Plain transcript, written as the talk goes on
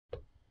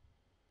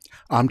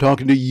I'm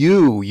talking to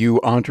you, you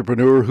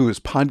entrepreneur who is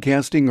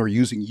podcasting or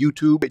using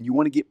YouTube and you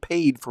want to get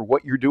paid for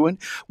what you're doing.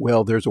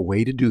 Well, there's a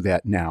way to do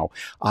that now.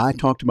 I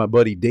talked to my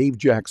buddy Dave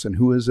Jackson,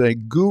 who is a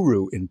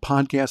guru in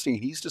podcasting,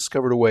 and he's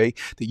discovered a way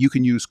that you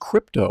can use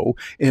crypto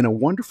in a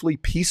wonderfully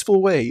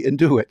peaceful way and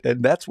do it.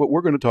 And that's what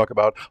we're going to talk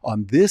about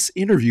on this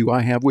interview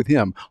I have with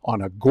him on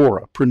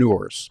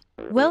Agorapreneurs.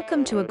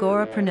 Welcome to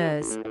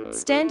Agorapreneurs,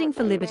 standing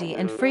for liberty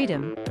and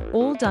freedom,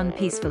 all done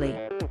peacefully.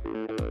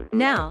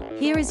 Now,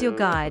 here is your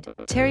guide,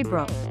 Terry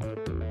Brock.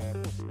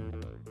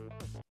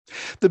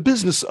 The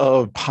business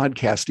of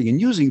podcasting and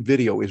using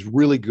video is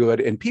really good,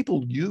 and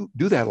people do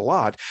that a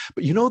lot.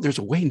 But there's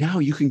a way now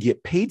you can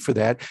get paid for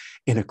that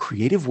in a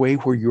creative way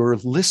where your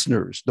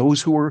listeners,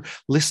 those who are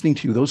listening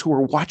to you, those who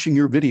are watching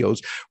your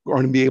videos, are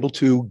going to be able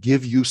to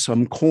give you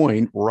some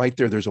coin right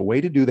there. There's a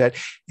way to do that,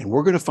 and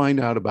we're going to find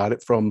out about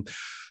it from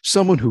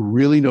someone who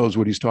really knows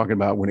what he's talking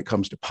about when it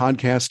comes to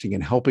podcasting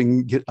and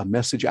helping get a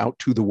message out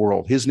to the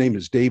world. His name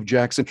is Dave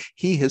Jackson.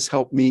 He has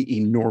helped me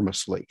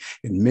enormously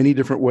in many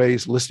different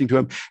ways, listening to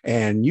him.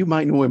 And you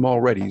might know him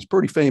already. He's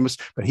pretty famous,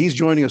 but he's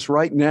joining us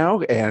right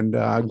now. And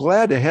I'm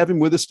glad to have him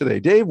with us today.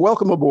 Dave,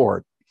 welcome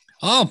aboard.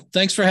 Oh,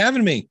 thanks for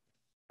having me.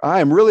 I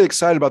am really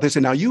excited about this.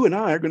 And now you and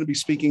I are going to be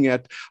speaking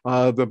at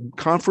the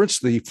conference,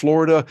 the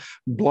Florida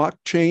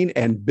Blockchain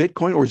and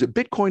Bitcoin, or is it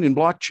Bitcoin and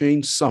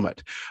Blockchain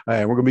Summit?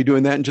 And we're going to be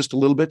doing that in just a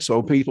little bit.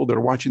 So people that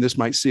are watching this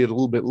might see it a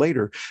little bit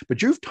later.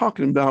 But you've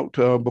talking about,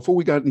 before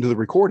we got into the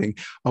recording,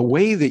 a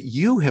way that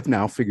you have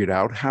now figured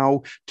out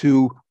how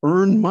to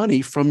earn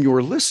money from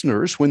your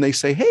listeners when they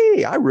say,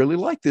 hey, I really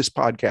like this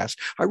podcast.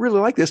 I really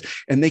like this.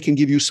 And they can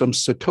give you some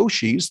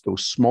Satoshis,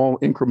 those small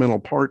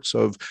incremental parts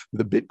of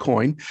the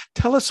Bitcoin.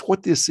 Tell us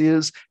what this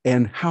is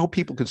and how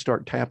people can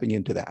start tapping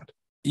into that.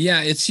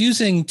 Yeah, it's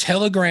using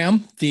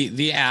Telegram,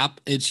 the app.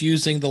 It's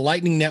using the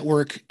Lightning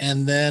Network,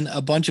 and then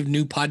a bunch of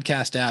new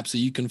podcast apps that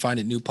you can find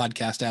at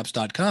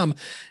newpodcastapps.com.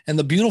 And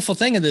the beautiful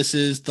thing of this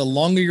is the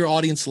longer your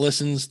audience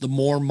listens, the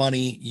more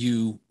money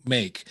you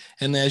make.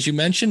 And as you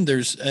mentioned,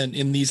 there's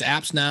in these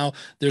apps now,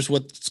 there's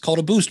what's called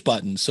a boost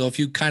button. So if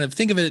you kind of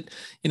think of it,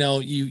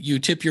 you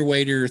tip your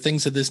waiter,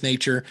 things of this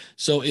nature.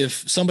 So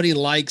if somebody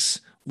likes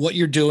what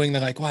you're doing,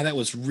 they're like, wow, that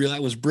was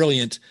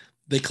brilliant.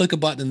 They click a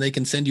button and they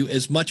can send you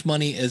as much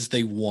money as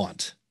they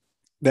want.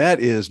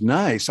 That is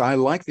nice. I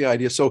like the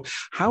idea. So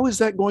how is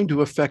that going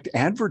to affect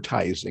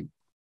advertising?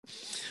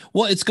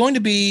 Well, it's going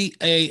to be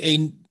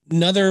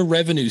another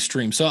revenue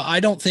stream. So I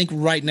don't think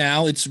right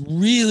now, it's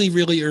really,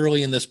 really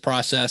early in this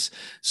process.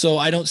 So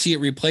I don't see it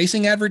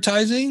replacing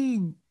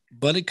advertising,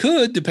 but it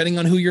could, depending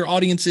on who your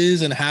audience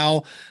is and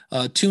how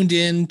tuned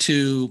in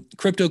to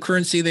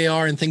cryptocurrency they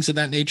are and things of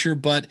that nature.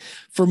 But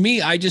for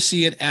me, I just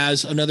see it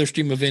as another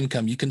stream of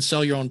income. You can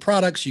sell your own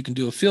products, you can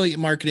do affiliate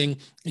marketing,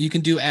 you can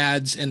do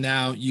ads, and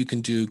now you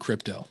can do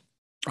crypto.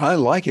 I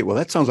like it. Well,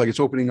 that sounds like it's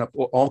opening up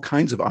all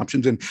kinds of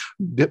options and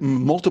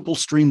multiple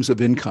streams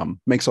of income.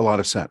 Makes a lot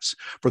of sense.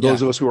 For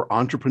those of us who are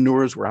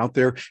entrepreneurs, we're out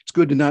there. It's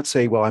good to not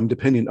say, well, I'm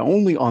depending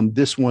only on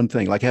this one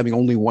thing, like having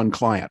only one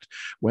client.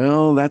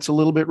 Well, that's a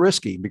little bit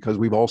risky because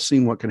we've all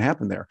seen what can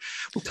happen there.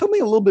 Well, tell me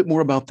a little bit more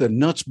about the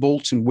nuts,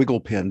 bolts, and wiggle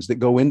pins that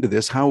go into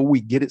this, how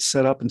we get it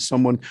set up, and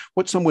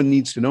what someone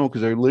needs to know,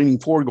 because they're leaning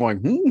forward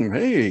going,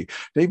 hey,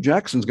 Dave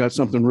Jackson's got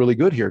something really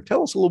good here.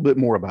 Tell us a little bit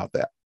more about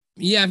that.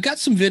 Yeah, I've got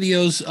some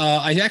videos.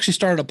 I actually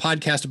started a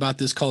podcast about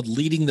this called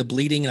Leading the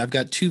Bleeding, and I've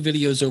got 2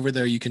 videos over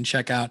there you can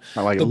check out.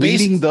 I like it.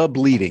 Leading the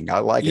Bleeding. I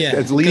like it.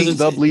 It's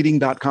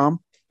leadingthebleeding.com.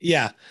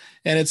 Yeah.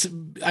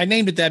 And I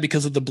named it that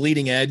because of the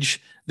bleeding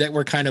edge that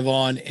we're kind of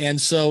on. And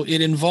so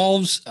it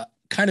involves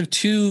kind of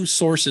 2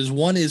 sources.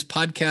 One is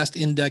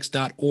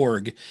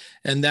podcastindex.org,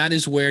 and that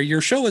is where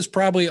your show is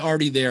probably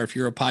already there if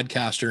you're a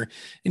podcaster.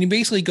 And you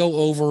basically go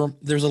over,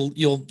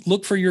 you'll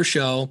look for your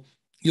show.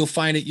 You'll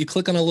find it. You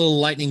click on a little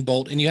lightning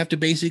bolt and you have to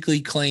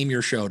basically claim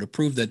your show to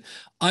prove that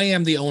I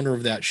am the owner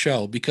of that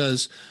show.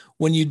 Because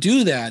when you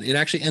do that, it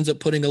actually ends up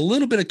putting a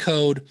little bit of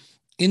code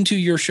into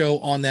your show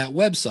on that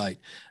website.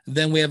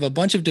 Then we have a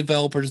bunch of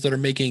developers that are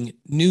making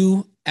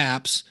new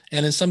apps.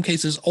 And in some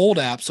cases, old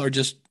apps are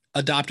just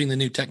adopting the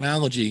new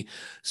technology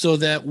so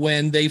that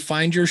when they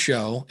find your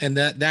show and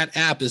that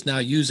app is now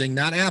using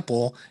not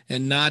Apple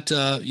and not,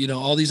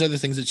 all these other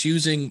things, it's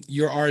using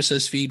your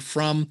RSS feed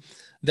from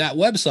that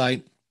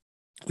website,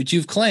 which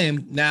you've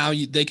claimed. Now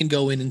they can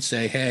go in and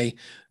say, hey,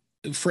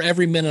 for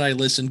every minute I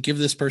listen, give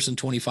this person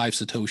 25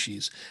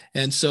 Satoshis.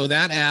 And so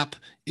that app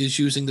is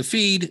using the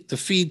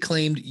feed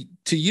claimed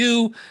to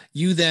you.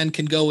 You then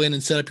can go in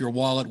and set up your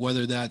wallet,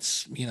 whether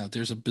that's,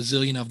 there's a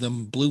bazillion of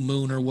them, Blue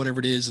Moon or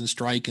whatever it is, and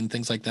Strike and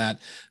things like that.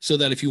 So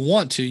that if you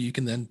want to, you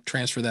can then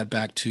transfer that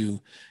back to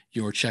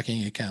your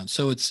checking account.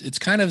 So it's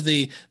kind of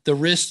the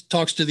wrist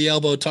talks to the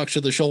elbow, talks to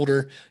the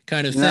shoulder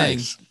kind of thing.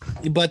 Nice.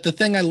 But the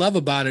thing I love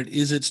about it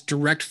is it's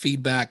direct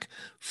feedback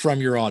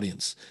from your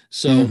audience.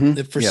 So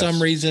if for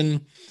some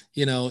reason,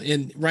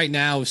 right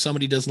now, if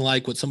somebody doesn't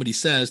like what somebody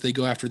says, they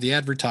go after the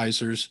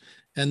advertisers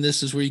And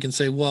this is where you can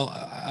say, well,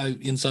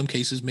 in some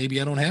cases, maybe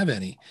I don't have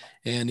any.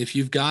 And if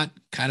you've got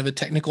kind of a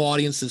technical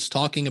audience that's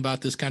talking about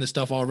this kind of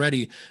stuff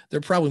already,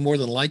 they're probably more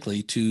than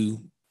likely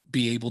to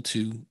be able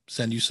to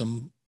send you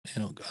some,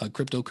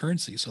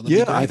 cryptocurrency. So that'd be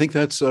Yeah, I great. think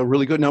that's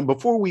really good. Now,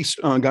 before we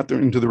got there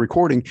into the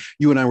recording,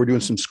 you and I were doing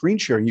some screen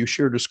sharing. You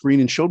shared a screen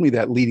and showed me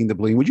that leading the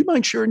bleeding. Would you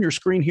mind sharing your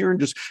screen here and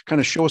just kind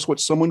of show us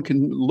what someone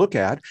can look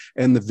at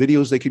and the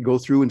videos they could go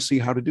through and see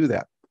how to do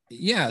that?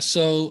 Yeah.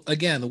 So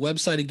again, the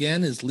website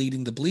again is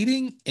Leading the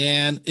Bleeding,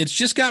 and it's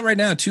just got right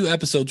now 2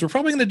 episodes. We're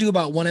probably going to do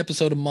about 1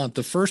 episode a month.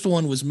 The first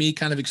one was me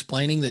kind of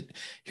explaining that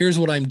here's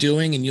what I'm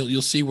doing, and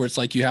you'll see where it's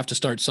like you have to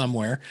start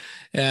somewhere.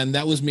 And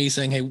that was me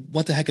saying, hey,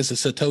 what the heck is a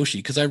Satoshi?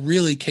 Because I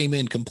really came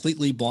in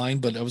completely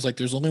blind, but I was like,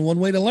 there's only one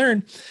way to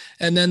learn.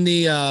 And then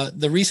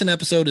the recent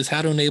episode is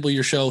how to enable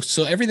your show.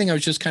 So everything I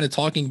was just kind of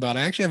talking about,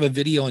 I actually have a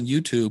video on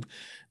YouTube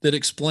that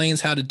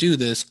explains how to do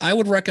this. I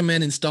would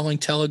recommend installing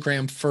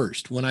Telegram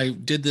first. When I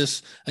did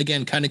this,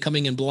 again, kind of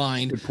coming in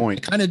blind, Good I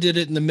point. kind of did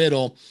it in the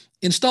middle.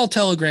 Install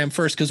Telegram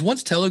first, because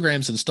once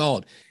Telegram's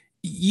installed,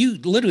 you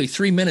literally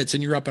 3 minutes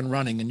and you're up and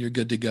running and you're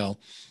good to go.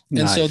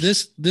 And so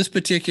Nice. this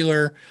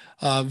particular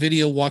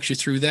video walks you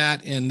through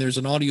that, and there's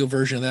an audio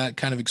version of that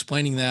kind of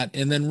explaining that.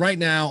 And then right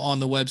now on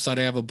the website,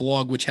 I have a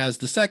blog which has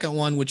the second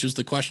one, which is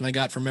the question I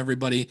got from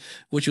everybody,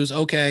 which was,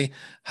 okay,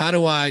 how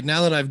do I,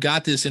 now that I've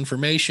got this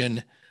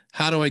information,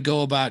 how do I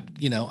go about,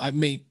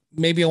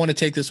 maybe I want to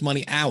take this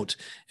money out.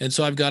 And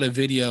so I've got a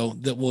video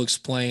that will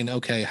explain,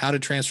 okay, how to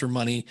transfer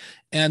money,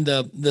 and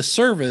the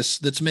service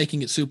that's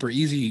making it super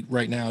easy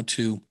right now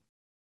to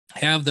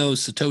have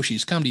those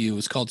Satoshis come to you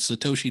is called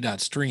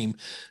Satoshi.stream.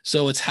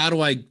 So it's how do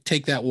I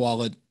take that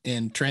wallet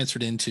and transfer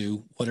it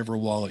into whatever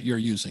wallet you're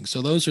using.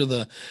 So those are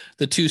the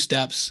 2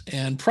 steps.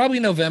 And probably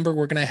in November,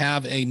 we're going to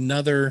have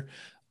another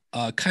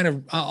kind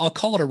of, I'll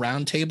call it a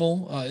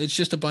roundtable. It's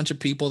just a bunch of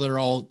people that are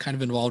all kind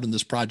of involved in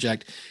this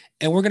project.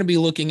 And we're going to be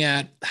looking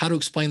at how to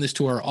explain this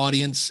to our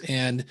audience.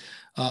 And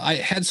I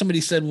had somebody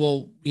said,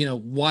 well,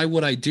 why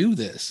would I do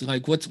this?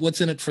 Like,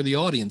 what's in it for the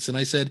audience? And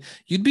I said,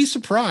 you'd be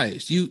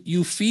surprised.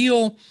 You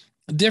feel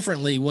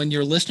differently when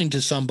you're listening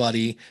to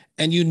somebody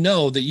and you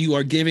know that you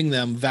are giving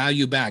them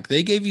value back.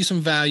 They gave you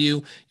some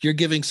value, you're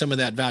giving some of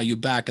that value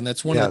back. And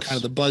that's one of the kind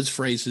of Yes. the buzz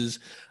phrases.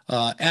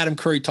 Adam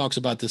Curry talks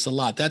about this a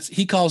lot.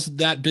 He calls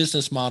that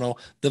business model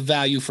the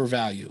value for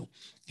value.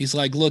 He's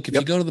like, look, if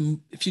you Yep.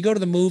 go to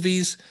the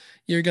movies,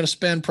 you're going to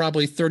spend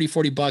probably 30,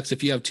 40 bucks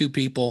if you have 2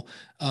 people.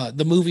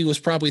 The movie was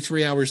probably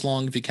 3 hours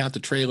long if you count the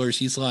trailers.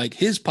 He's like,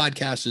 his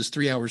podcast is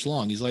 3 hours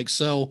long. He's like,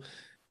 so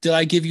did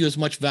I give you as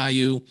much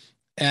value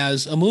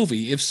as a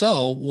movie? If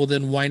so, well,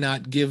 then why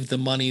not give the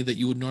money that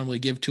you would normally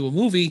give to a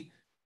movie?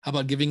 How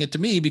about giving it to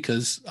me,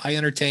 because I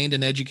entertained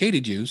and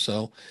educated you?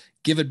 So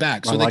give it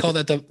back. I So they like call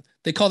it.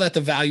 that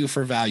the value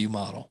for value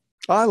model.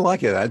 I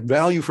like it. That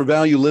value for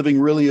value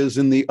living really is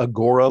in the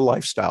Agora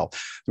lifestyle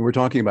that we're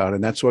talking about,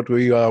 and that's what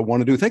we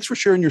want to do. Thanks for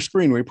sharing your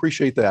screen. We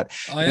appreciate that.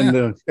 Oh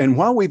yeah. And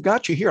while we've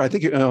got you here, I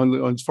think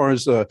as far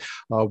as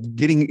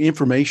getting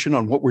information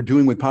on what we're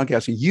doing with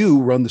podcasting, you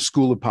run the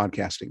School of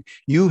Podcasting.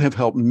 You have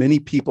helped many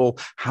people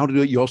how to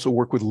do it. You also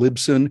work with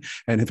Libsyn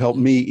and have helped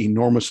me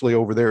enormously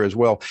over there as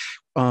well.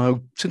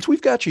 Since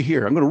we've got you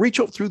here, I'm going to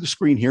reach up through the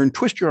screen here and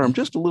twist your arm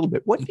just a little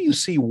bit. What do you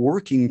see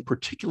working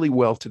particularly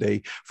well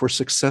today for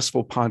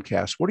successful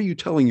podcasts? What are you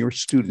telling your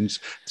students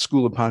at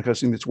School of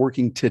Podcasting that's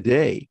working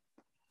today?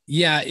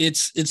 Yeah,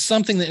 it's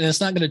something that, and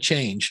it's not going to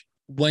change.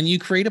 When you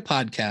create a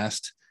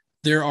podcast,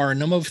 there are a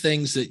number of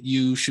things that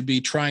you should be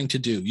trying to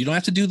do. You don't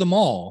have to do them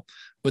all,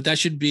 but that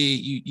should be,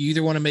 you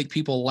either want to make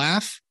people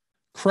laugh,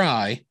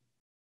 cry,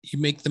 you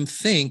make them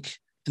think,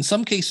 in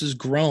some cases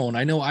groan.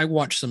 I know I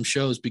watch some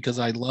shows because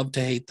I love to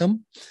hate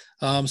them.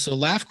 So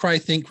laugh, cry,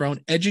 think, groan,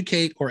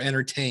 educate, or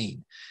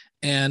entertain.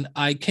 And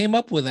I came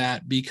up with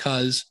that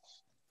because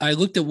I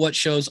looked at what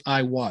shows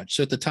I watched.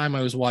 So at the time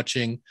I was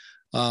watching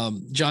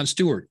Jon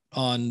Stewart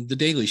on The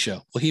Daily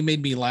Show. Well, he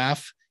made me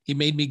laugh. He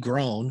made me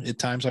groan at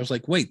times. I was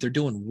like, wait, they're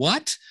doing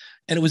what?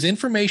 And it was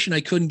information I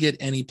couldn't get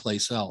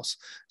anyplace else.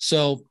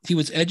 So he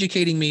was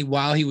educating me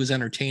while he was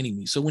entertaining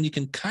me. So when you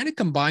can kind of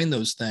combine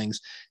those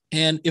things,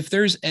 and if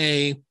there's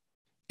an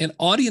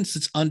audience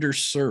that's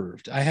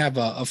underserved, I have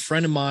a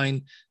friend of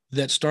mine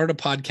that started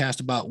a podcast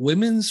about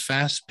women's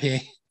fast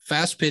pitch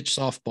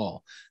softball.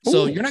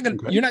 So Oh, you're not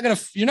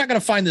okay. gonna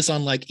find this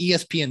on like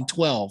ESPN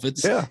 12.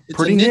 It's Yeah, it's a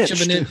pretty niche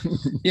of niche. a niche.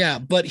 Yeah,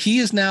 but he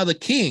is now the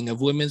king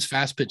of women's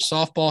fast pitch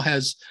softball.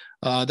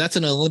 That's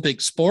an Olympic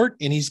sport,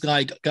 and he's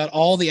like got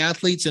all the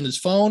athletes in his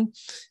phone.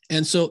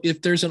 And so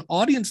if there's an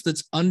audience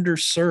that's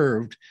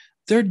underserved,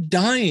 they're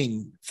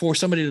dying for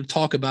somebody to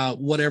talk about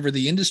whatever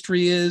the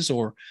industry is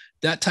or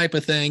that type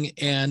of thing.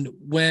 And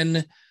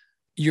when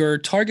your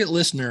target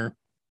listener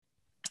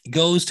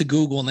goes to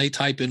Google and they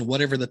type in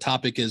whatever the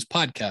topic is,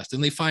 podcast,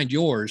 and they find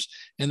yours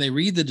and they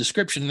read the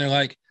description and they're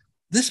like,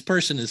 this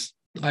person is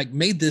like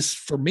made this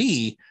for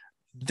me.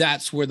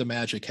 That's where the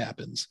magic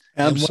happens.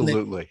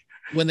 Absolutely.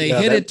 And when they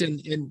Yeah, hit that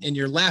it and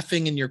you're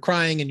laughing and you're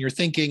crying and you're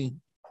thinking,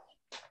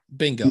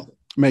 bingo.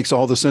 Makes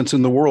all the sense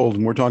in the world.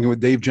 And we're talking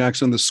with Dave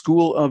Jackson, the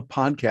School of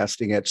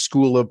Podcasting at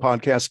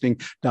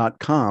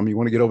schoolofpodcasting.com. You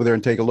want to get over there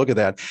and take a look at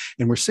that.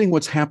 And we're seeing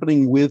what's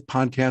happening with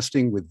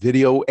podcasting, with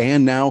video,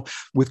 and now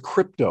with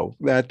crypto.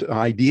 That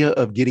idea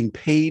of getting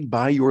paid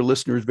by your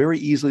listeners very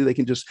easily. They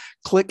can just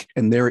click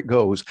and there it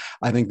goes.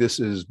 I think this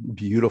is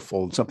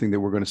beautiful. It's something that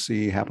we're going to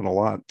see happen a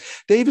lot.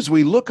 Dave, as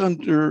we look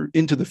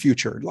into the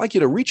future, I'd like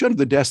you to reach under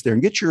the desk there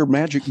and get your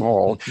magic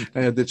ball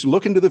that's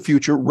look into the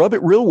future, rub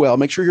it real well,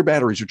 make sure your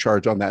batteries are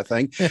charged on that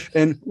thing.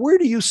 And where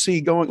do you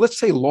see going, let's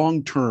say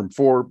long term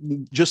for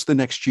just the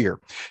next year,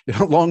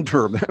 long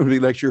term, that would be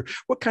next year.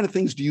 What kind of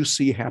things do you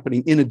see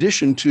happening in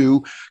addition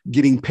to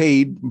getting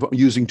paid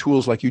using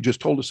tools like you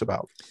just told us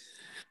about?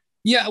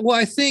 Yeah, well,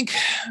 I think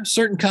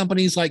certain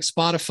companies like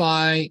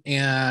Spotify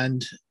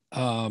and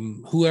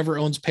whoever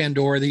owns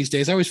Pandora these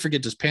days, I always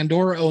forget this.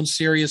 Pandora owns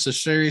Sirius, or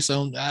Sirius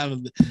owns,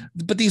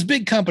 but these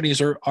big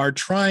companies are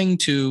trying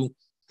to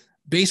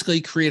basically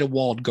create a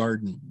walled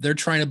garden. They're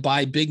trying to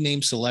buy big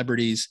name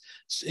celebrities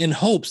in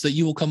hopes that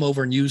you will come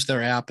over and use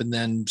their app and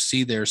then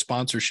see their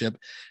sponsorship.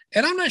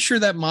 And I'm not sure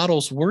that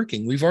model's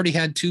working. We've already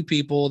had two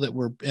people that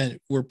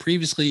were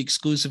previously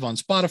exclusive on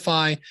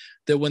Spotify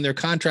that when their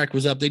contract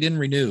was up, they didn't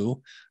renew.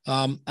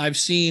 I've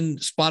seen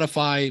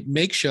Spotify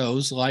make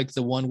shows like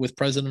the one with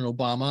President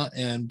Obama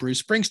and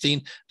Bruce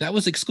Springsteen. That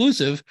was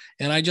exclusive.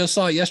 And I just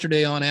saw it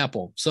yesterday on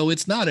Apple. So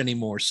it's not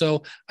anymore.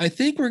 So I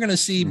think we're going to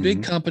see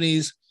big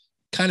companies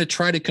kind of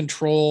try to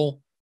control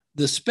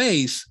the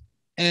space.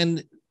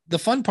 And the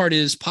fun part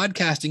is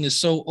podcasting is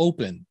so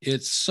open.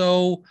 It's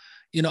so,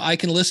 I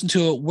can listen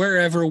to it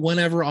wherever,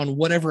 whenever, on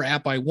whatever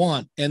app I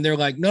want. And they're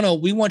like, no,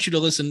 we want you to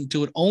listen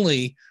to it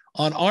only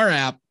on our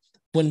app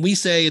when we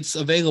say it's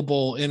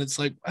available. And it's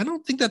like, I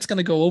don't think that's going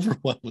to go over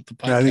well with the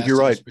podcast. Yeah, I think you're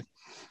right.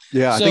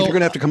 Yeah, I think they're going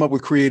to have to come up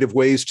with creative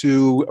ways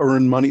to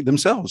earn money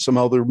themselves, some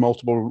other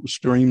multiple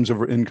streams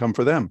of income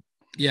for them.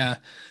 Yeah.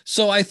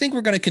 So I think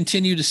we're going to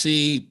continue to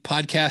see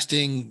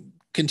podcasting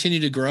continue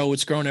to grow.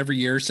 It's grown every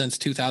year since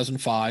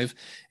 2005.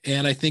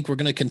 And I think we're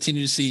going to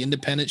continue to see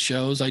independent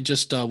shows. I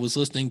just was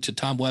listening to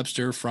Tom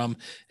Webster from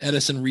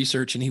Edison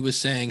Research, and he was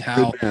saying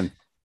how,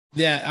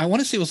 I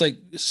want to say it was like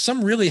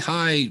some really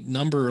high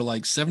number,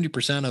 like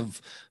 70%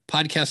 of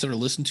podcasts that are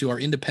listened to are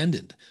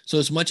independent. So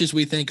as much as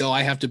we think,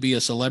 I have to be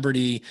a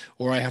celebrity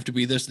or I have to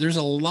be this, there's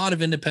a lot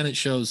of independent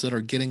shows that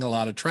are getting a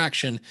lot of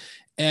traction.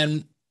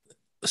 And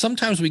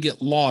sometimes we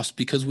get lost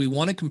because we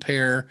want to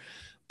compare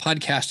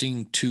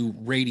podcasting to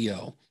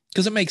radio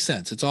because it makes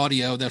sense. It's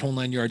audio, that whole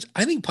 9 yards.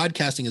 I think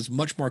podcasting is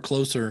much more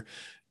closer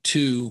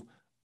to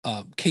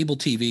cable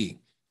TV,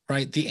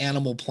 right? The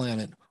Animal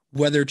Planet,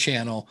 Weather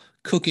Channel,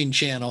 Cooking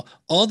Channel,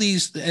 all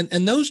these,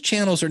 and those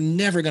channels are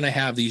never going to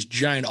have these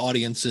giant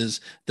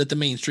audiences that the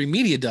mainstream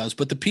media does.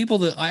 But the people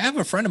that I have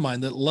a friend of mine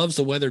that loves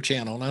the Weather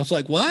Channel, and I was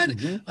like, what?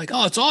 Like,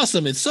 oh, it's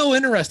awesome. It's so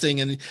interesting.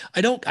 And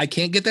I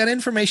can't get that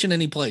information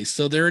anyplace.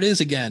 So there it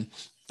is again.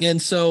 And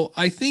so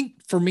I think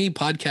for me,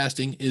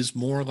 podcasting is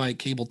more like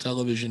cable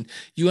television.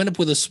 You end up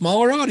with a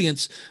smaller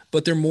audience,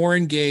 but they're more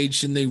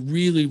engaged and they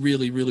really,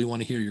 really, really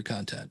want to hear your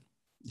content.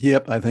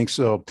 Yep, I think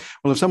so.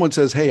 Well, if someone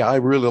says, hey, I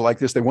really like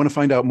this, they want to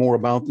find out more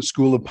about the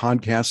School of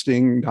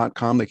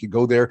Podcasting.com, they could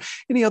go there.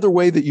 Any other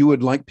way that you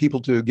would like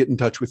people to get in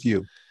touch with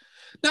you?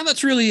 No,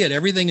 that's really it.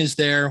 Everything is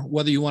there.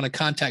 Whether you want to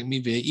contact me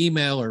via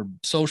email or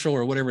social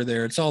or whatever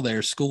there, it's all there,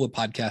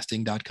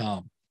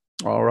 schoolofpodcasting.com.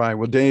 All right.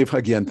 Well, Dave,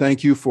 again,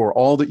 thank you for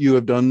all that you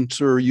have done,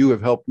 sir. You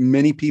have helped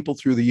many people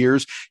through the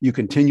years. You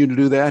continue to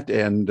do that,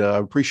 and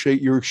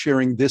appreciate your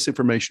sharing this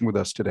information with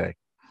us today.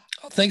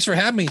 Oh, thanks for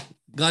having me.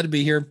 Glad to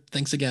be here.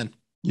 Thanks again.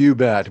 You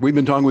bet. We've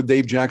been talking with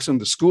Dave Jackson,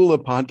 the School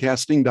of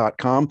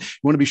Podcasting.com. You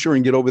want to be sure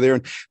and get over there.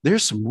 And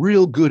there's some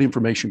real good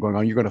information going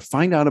on. You're going to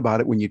find out about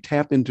it when you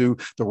tap into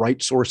the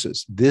right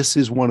sources. This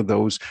is one of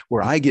those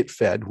where I get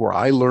fed, where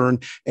I learn,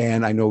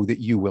 and I know that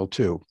you will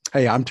too.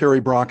 Hey, I'm Terry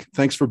Brock.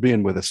 Thanks for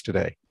being with us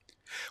today.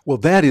 Well,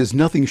 that is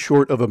nothing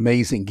short of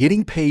amazing.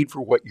 Getting paid for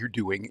what you're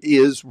doing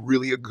is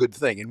really a good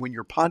thing. And when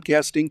you're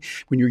podcasting,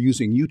 when you're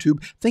using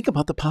YouTube, think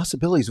about the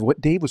possibilities of what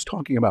Dave was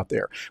talking about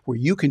there, where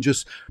you can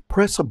just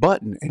press a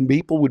button and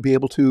people would be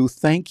able to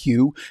thank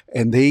you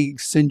and they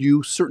send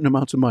you certain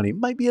amounts of money. It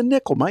might be a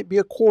nickel, might be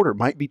a quarter,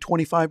 might be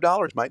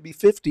 $25, might be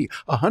 $50,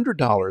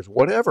 $100,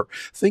 whatever.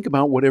 Think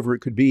about whatever it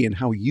could be and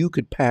how you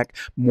could pack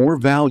more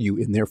value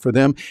in there for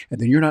them.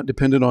 And then you're not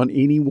dependent on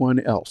anyone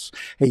else.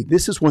 Hey,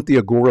 this is what the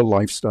Agora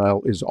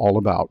lifestyle is all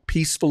about.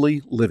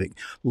 Peacefully living.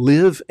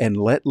 Live and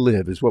let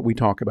live is what we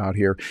talk about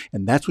here.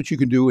 And that's what you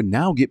can do and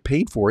now get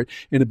paid for it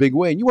in a big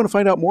way. And you want to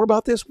find out more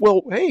about this?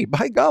 Well, hey,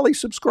 by golly,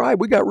 subscribe.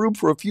 We got room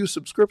for a few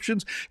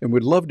subscriptions and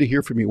we'd love to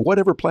hear from you.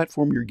 Whatever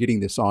platform you're getting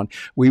this on,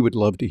 we would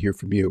love to hear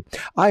from you.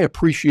 I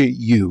appreciate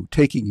you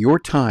taking your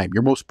time,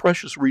 your most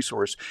precious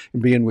resource,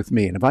 and being with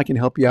me. And if I can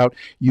help you out,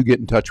 you get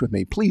in touch with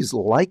me. Please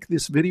like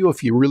this video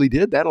if you really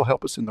did. That'll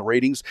help us in the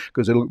ratings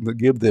because it'll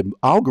give the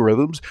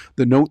algorithms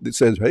the note that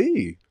says,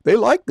 hey, they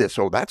like this,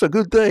 so that's a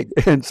good thing.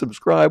 And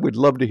subscribe. We'd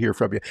love to hear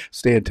from you.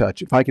 Stay in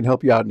touch. If I can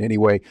help you out in any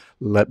way,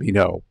 let me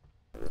know.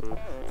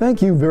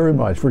 Thank you very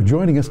much for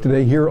joining us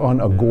today here on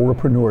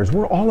Agorapreneurs.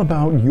 We're all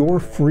about your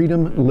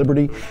freedom,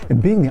 liberty,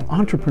 and being the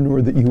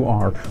entrepreneur that you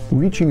are,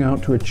 reaching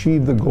out to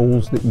achieve the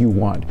goals that you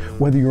want.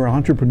 Whether you're an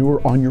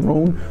entrepreneur on your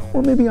own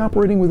or maybe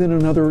operating within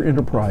another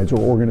enterprise or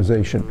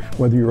organization,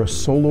 whether you're a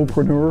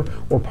solopreneur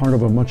or part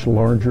of a much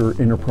larger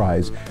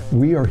enterprise,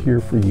 we are here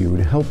for you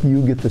to help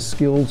you get the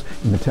skills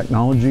and the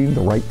technology,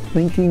 the right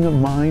thinking of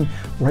mind,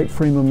 right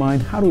frame of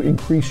mind, how to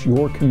increase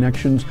your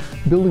connections,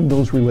 building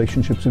those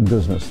relationships in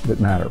business that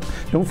matter.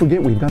 Don't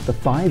forget, we've got the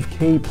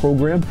 5K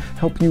program,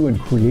 help you in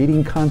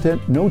creating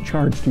content, no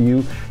charge to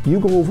you. You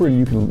go over and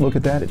you can look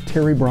at that at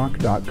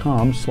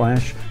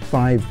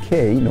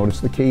terrybrock.com/5K. Notice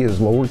the K is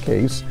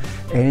lowercase,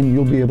 and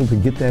you'll be able to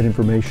get that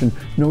information,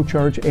 no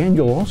charge, and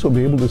you'll also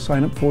be able to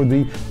sign up for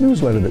the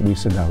newsletter that we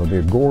send out,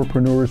 the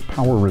Agorapreneurs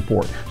Power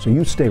Report, so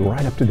you stay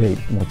right up to date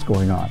on what's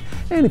going on.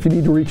 And if you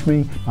need to reach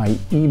me, my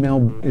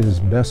email is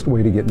the best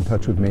way to get in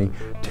touch with me,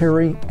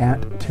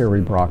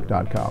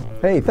 terry@terrybrock.com.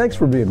 Hey, thanks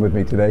for being with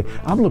me today.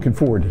 I'm looking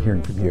forward to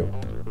hearing from you.